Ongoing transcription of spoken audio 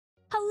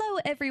Hello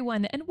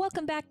everyone, and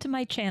welcome back to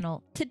my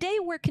channel. Today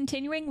we're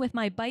continuing with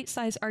my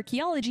bite-sized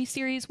archaeology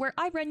series where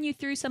I run you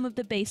through some of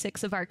the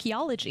basics of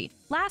archaeology.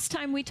 Last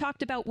time we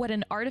talked about what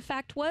an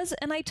artifact was,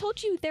 and I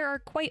told you there are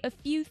quite a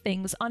few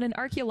things on an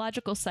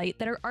archaeological site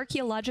that are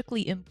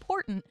archaeologically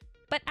important,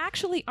 but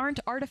actually aren't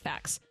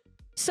artifacts.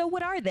 So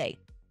what are they?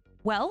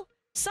 Well,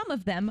 some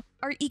of them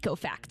are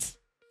ecofacts.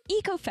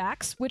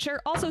 Ecofacts, which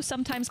are also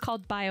sometimes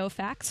called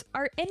biofacts,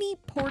 are any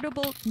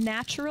portable,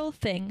 natural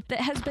thing that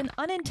has been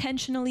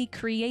unintentionally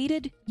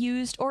created,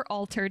 used, or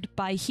altered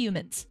by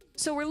humans.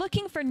 So we're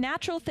looking for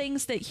natural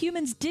things that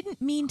humans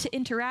didn't mean to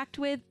interact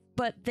with,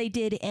 but they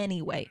did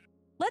anyway.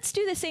 Let's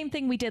do the same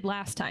thing we did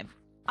last time.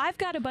 I've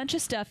got a bunch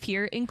of stuff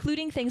here,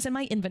 including things in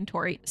my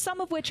inventory,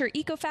 some of which are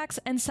ecofacts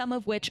and some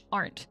of which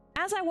aren't.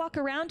 As I walk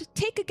around,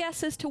 take a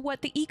guess as to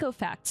what the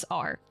ecofacts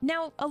are.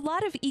 Now, a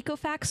lot of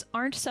ecofacts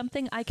aren't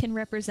something I can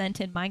represent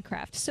in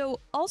Minecraft, so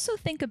also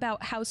think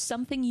about how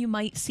something you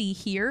might see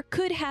here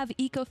could have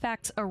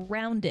ecofacts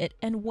around it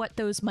and what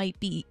those might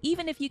be,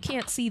 even if you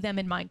can't see them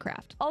in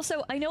Minecraft.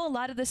 Also, I know a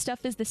lot of this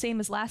stuff is the same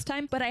as last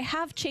time, but I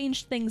have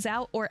changed things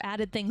out or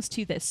added things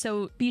to this,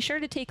 so be sure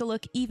to take a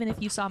look even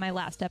if you saw my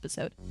last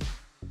episode.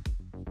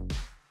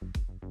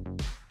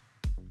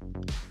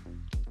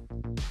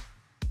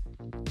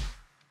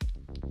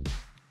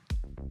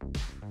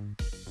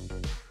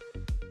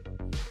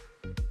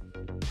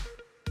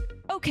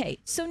 Okay,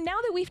 so now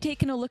that we've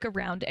taken a look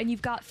around and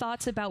you've got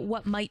thoughts about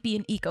what might be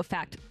an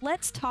ecofact,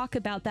 let's talk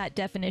about that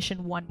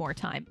definition one more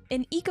time.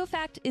 An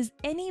ecofact is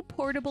any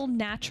portable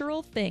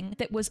natural thing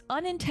that was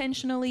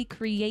unintentionally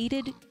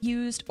created,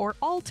 used, or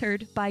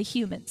altered by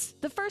humans.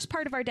 The first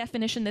part of our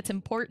definition that's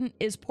important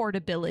is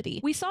portability.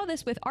 We saw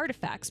this with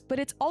artifacts, but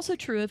it's also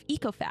true of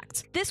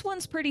ecofacts. This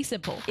one's pretty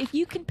simple. If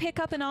you can pick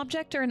up an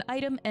object or an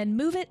item and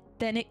move it,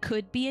 then it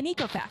could be an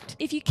ecofact.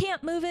 If you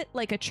can't move it,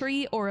 like a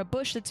tree or a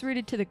bush that's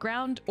rooted to the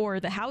ground or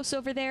the house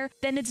over there,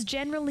 then it's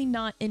generally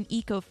not an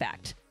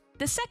ecofact.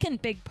 The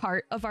second big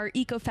part of our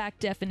ecofact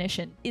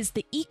definition is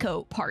the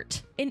eco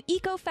part. An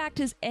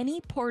ecofact is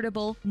any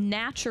portable,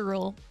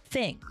 natural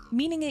thing,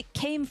 meaning it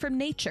came from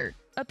nature.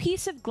 A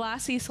piece of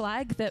glassy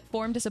slag that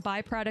formed as a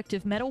byproduct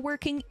of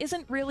metalworking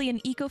isn't really an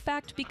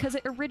ecofact because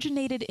it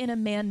originated in a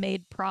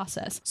man-made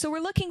process. So we're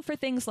looking for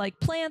things like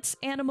plants,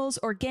 animals,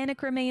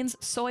 organic remains,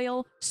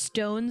 soil,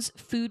 stones,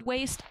 food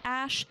waste,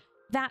 ash,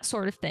 that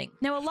sort of thing.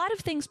 Now, a lot of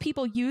things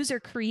people use or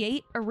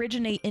create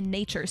originate in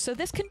nature, so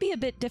this can be a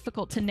bit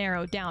difficult to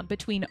narrow down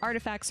between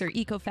artifacts or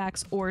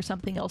ecofacts or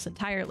something else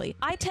entirely.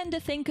 I tend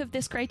to think of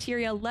this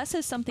criteria less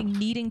as something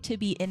needing to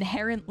be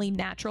inherently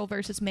natural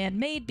versus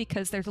man-made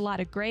because there's a lot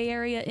of gray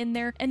area in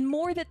there, and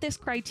more that this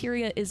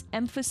criteria is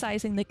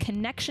emphasizing the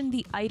connection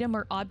the item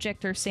or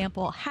object or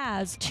sample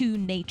has to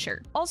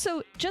nature.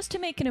 Also, just to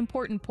make an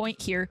important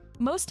point here,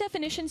 most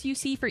definitions you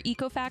see for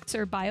ecofacts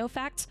or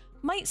biofacts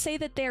might say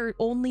that they're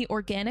only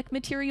organic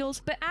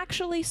materials, but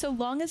actually, so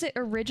long as it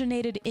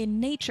originated in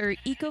nature,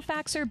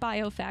 ecofacts or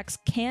biofacts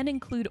can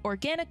include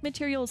organic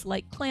materials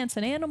like plants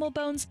and animal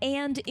bones,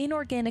 and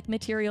inorganic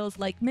materials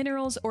like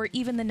minerals or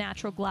even the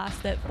natural glass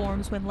that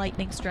forms when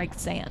lightning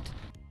strikes sand.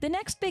 The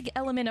next big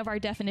element of our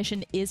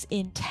definition is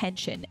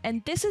intention,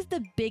 and this is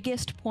the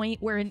biggest point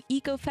where an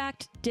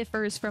ecofact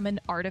differs from an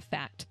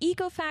artifact.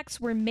 Ecofacts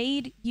were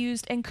made,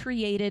 used, and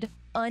created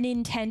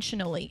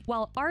unintentionally,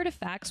 while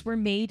artifacts were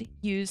made,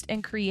 used,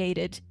 and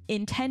created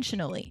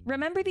intentionally.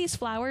 Remember these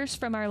flowers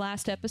from our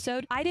last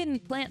episode? I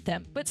didn't plant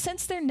them, but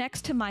since they're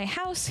next to my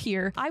house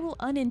here, I will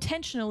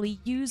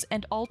unintentionally use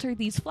and alter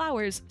these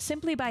flowers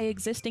simply by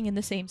existing in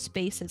the same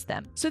space as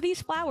them. So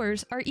these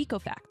flowers are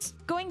ecofacts.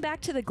 Going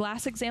back to the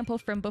glass example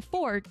from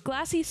before,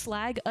 glassy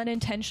slag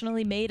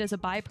unintentionally made as a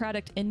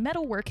byproduct in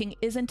metalworking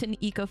isn't an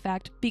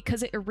ecofact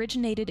because it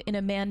originated in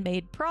a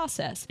man-made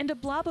process, and a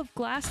blob of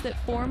glass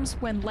that forms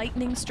when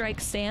lightning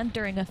strikes sand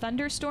during a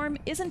thunderstorm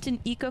isn't an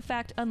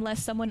ecofact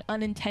unless someone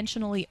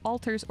unintentionally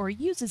alters or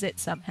uses it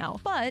somehow.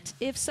 But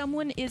if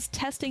someone is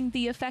testing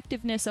the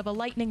effectiveness of a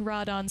lightning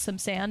rod on some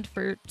sand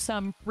for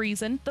some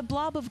reason, the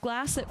blob of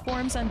glass that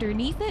forms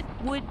underneath it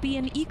would be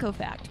an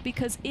ecofact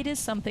because it is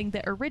something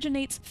that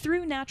originates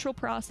through natural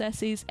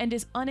processes and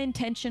is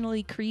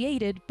unintentionally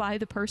created by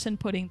the person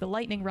putting the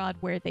lightning rod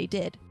where they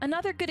did.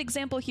 Another good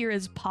example here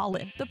is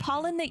pollen. The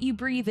pollen that you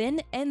breathe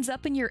in ends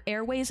up in your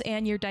airways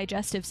and your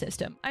digestive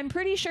system. I'm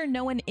pretty sure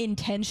no one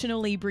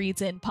intentionally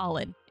breathes in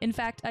pollen. In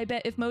fact, I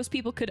bet if most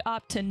people could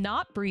opt to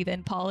not breathe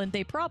in pollen,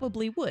 they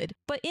probably would.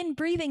 But in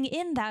breathing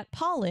in that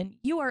pollen,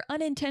 you are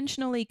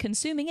unintentionally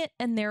consuming it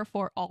and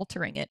therefore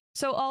altering it.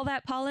 So all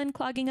that pollen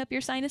clogging up your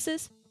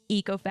sinuses?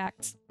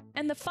 Ecofacts.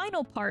 And the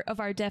final part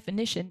of our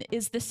definition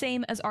is the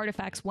same as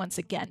artifacts once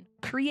again.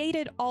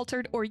 Created,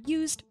 altered, or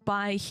used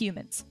by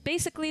humans.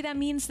 Basically, that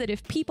means that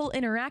if people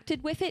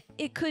interacted with it,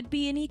 it could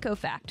be an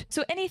ecofact.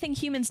 So anything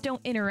humans don't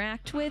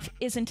interact with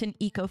isn't an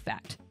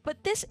ecofact.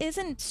 But this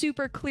isn't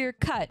super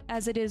clear-cut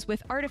as it is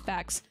with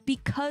artifacts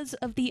because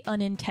of the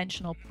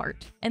unintentional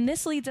part. And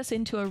this leads us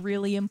into a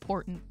really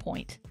important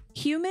point.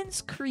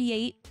 Humans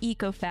create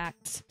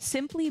ecofacts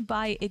simply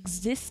by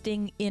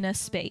existing in a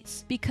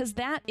space, because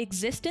that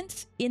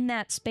existence in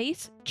that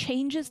space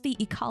changes the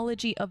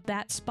ecology of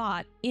that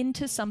spot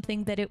into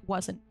something that it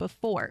wasn't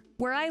before.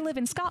 Where I live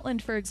in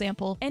Scotland, for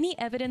example, any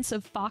evidence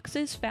of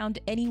foxes found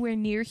anywhere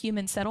near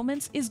human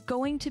settlements is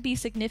going to be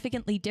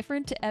significantly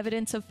different to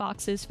evidence of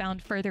foxes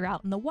found further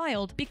out in the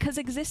wild, because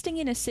existing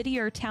in a city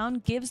or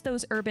town gives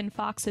those urban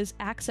foxes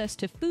access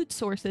to food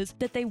sources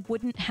that they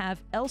wouldn't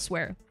have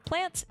elsewhere.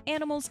 Plants,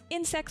 animals,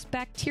 insects,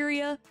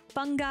 bacteria,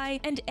 fungi,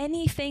 and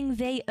anything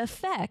they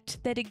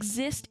affect that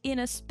exist in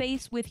a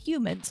space with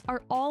humans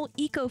are all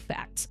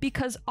ecofacts,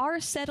 because our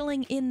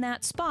settling in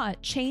that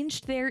spot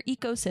changed their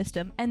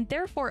ecosystem and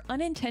therefore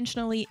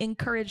unintentionally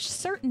encouraged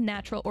certain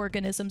natural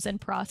organisms and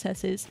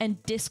processes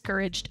and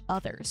discouraged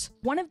others.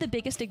 One of the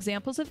biggest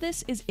examples of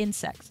this is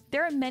insects.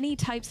 There are many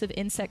types of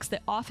insects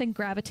that often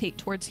gravitate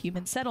towards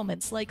human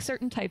settlements, like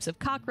certain types of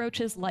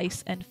cockroaches,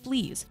 lice, and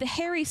fleas. The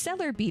hairy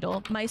cellar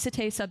beetle,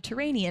 Mycetes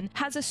subterranean,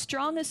 has a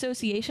strong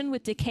association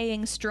with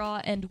decaying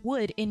straw and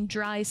wood in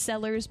dry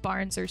cellars,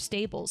 barns, or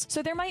stables,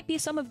 so there might be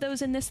some of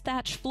those in this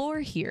thatch floor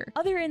here.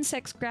 Other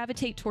insects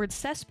gravitate towards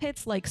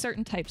cesspits, like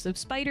certain types of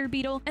spider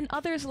beetle, and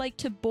others like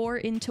to bore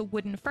into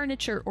wooden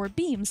furniture or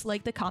beams,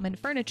 like the common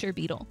furniture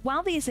beetle.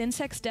 While these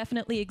insects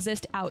definitely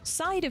exist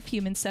outside of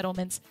human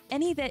settlements,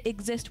 any that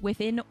exist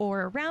within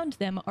or around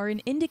them are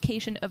an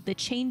indication of the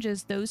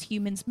changes those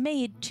humans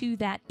made to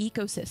that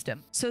ecosystem.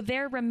 So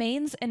their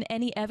remains and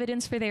any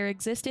evidence for their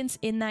existence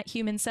in that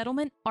human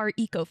settlement are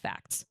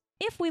ecofacts.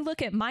 If we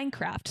look at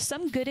Minecraft,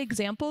 some good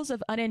examples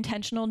of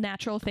unintentional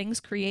natural things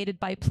created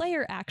by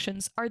player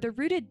actions are the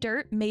rooted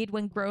dirt made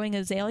when growing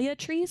azalea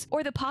trees,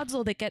 or the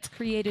podzol that gets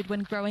created when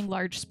growing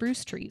large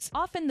spruce trees.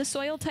 Often the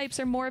soil types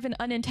are more of an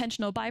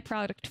unintentional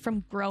byproduct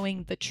from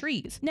growing the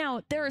trees.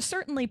 Now, there are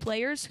certainly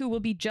players who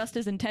will be just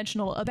as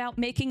intentional about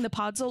making the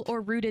podzol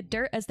or rooted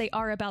dirt as they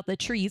are about the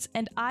trees,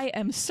 and I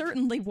am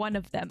certainly one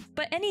of them.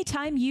 But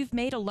anytime you've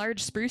made a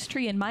large spruce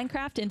tree in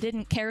Minecraft and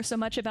didn't care so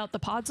much about the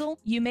podzol,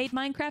 you made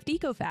Minecraft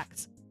ecofacts.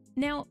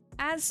 Now,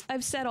 as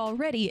I've said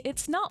already,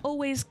 it's not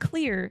always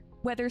clear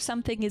whether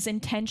something is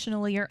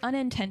intentionally or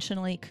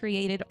unintentionally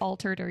created,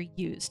 altered, or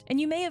used. And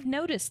you may have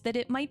noticed that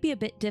it might be a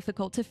bit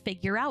difficult to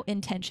figure out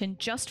intention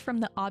just from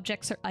the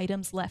objects or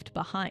items left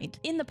behind.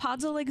 In the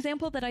podzol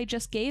example that I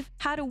just gave,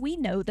 how do we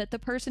know that the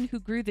person who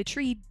grew the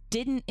tree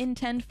didn't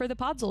intend for the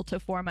podzol to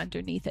form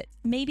underneath it?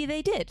 Maybe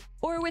they did.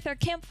 Or with our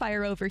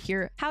campfire over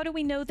here, how do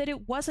we know that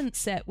it wasn't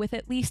set with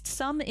at least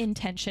some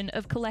intention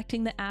of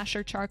collecting the ash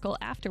or charcoal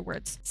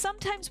afterwards?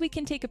 Sometimes we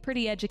can take a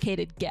pretty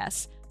educated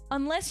guess.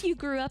 Unless you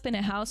grew up in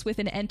a house with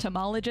an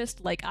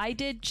entomologist like I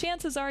did,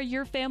 chances are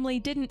your family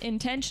didn't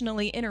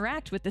intentionally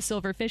interact with the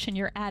silverfish in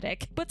your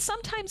attic. But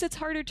sometimes it's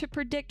harder to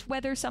predict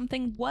whether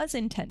something was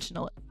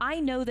intentional. I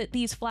know that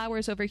these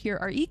flowers over here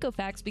are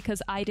ecofacts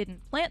because I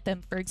didn't plant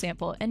them, for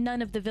example, and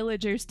none of the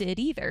villagers did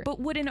either. But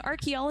would an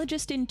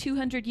archaeologist in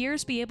 200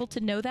 years be able to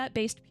know that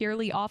based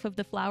purely off of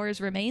the flowers'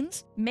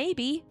 remains?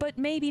 Maybe, but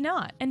maybe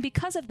not. And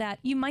because of that,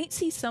 you might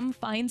see some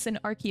finds in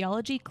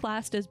archaeology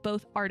classed as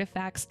both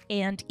artifacts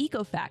and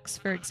ecofacts,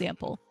 for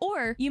example.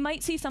 Or you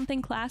might see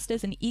something classed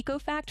as an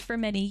ecofact for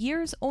many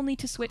years, only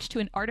to switch to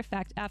an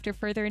artifact after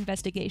further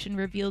investigation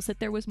reveals that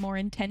there was more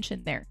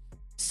intention there.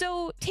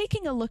 So,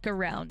 taking a look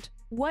around,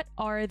 what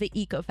are the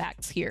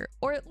ecofacts here?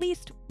 Or at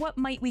least, what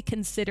might we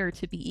consider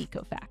to be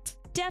ecofacts?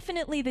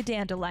 Definitely the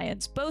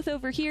dandelions, both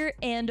over here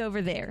and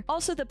over there.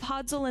 Also the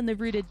podzol and the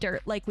rooted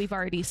dirt, like we've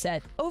already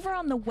said. Over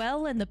on the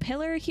well and the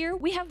pillar here,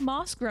 we have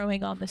moss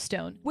growing on the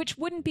stone, which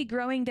wouldn't be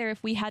growing there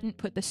if we hadn't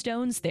put the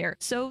stones there,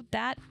 so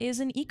that is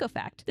an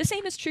ecofact. The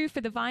same is true for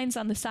the vines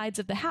on the sides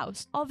of the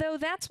house, although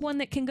that's one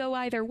that can go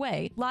either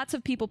way. Lots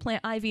of people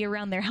plant ivy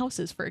around their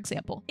houses, for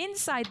example.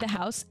 Inside the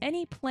house,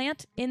 any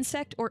plant,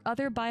 insect, or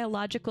other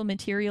biological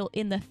material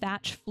in the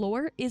thatch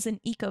floor is an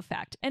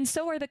ecofact, and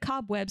so are the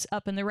cobwebs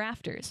up in the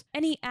rafters.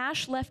 Any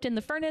ash left in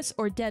the furnace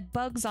or dead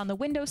bugs on the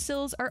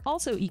windowsills are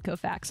also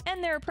ecofacts,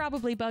 and there are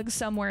probably bugs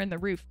somewhere in the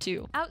roof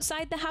too.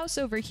 Outside the house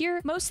over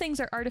here, most things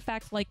are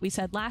artifacts like we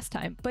said last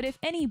time, but if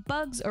any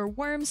bugs or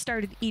worms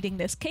started eating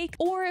this cake,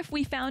 or if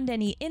we found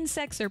any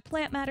insects or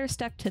plant matter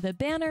stuck to the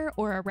banner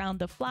or around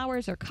the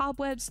flowers or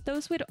cobwebs,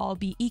 those would all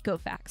be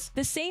ecofacts.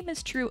 The same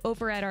is true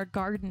over at our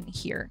garden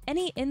here.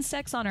 Any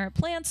insects on our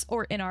plants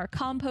or in our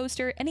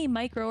composter, any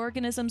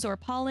microorganisms or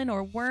pollen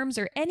or worms,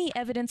 or any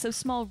evidence of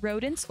small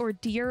rodents or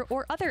deer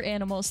or other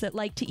animals that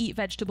like to eat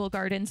vegetable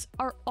gardens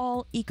are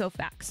all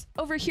ecofacts.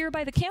 Over here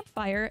by the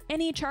campfire,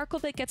 any charcoal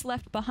that gets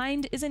left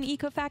behind is an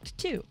ecofact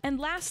too. And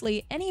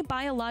lastly, any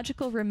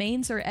biological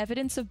remains or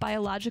evidence of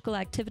biological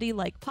activity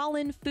like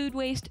pollen, food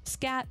waste,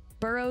 scat,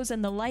 burrows,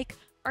 and the like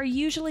are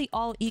usually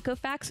all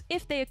ecofacts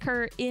if they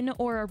occur in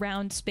or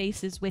around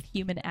spaces with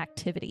human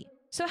activity.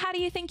 So how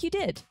do you think you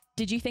did?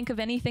 Did you think of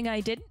anything I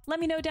didn't? Let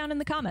me know down in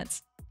the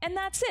comments. And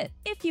that's it.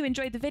 If you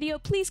enjoyed the video,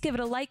 please give it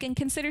a like and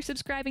consider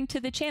subscribing to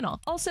the channel.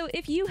 Also,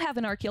 if you have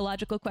an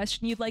archaeological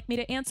question you'd like me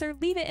to answer,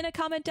 leave it in a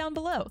comment down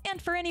below.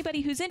 And for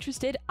anybody who's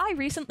interested, I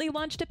recently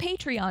launched a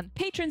Patreon.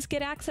 Patrons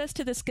get access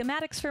to the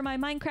schematics for my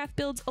Minecraft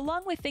builds,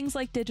 along with things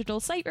like digital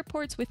site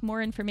reports with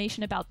more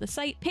information about the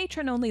site,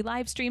 patron-only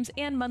live streams,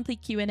 and monthly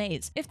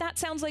Q&As. If that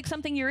sounds like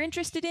something you're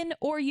interested in,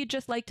 or you'd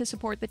just like to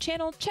support the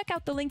channel, check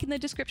out the link in the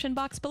description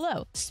box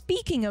below.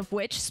 Speaking of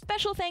which,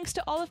 special thanks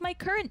to all of my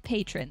current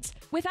patrons.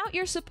 Without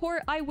your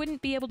support, I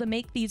wouldn't be able to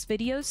make these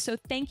videos, so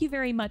thank you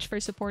very much for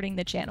supporting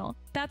the channel.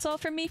 That's all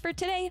from me for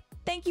today.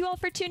 Thank you all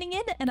for tuning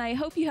in, and I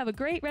hope you have a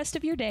great rest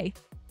of your day.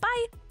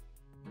 Bye!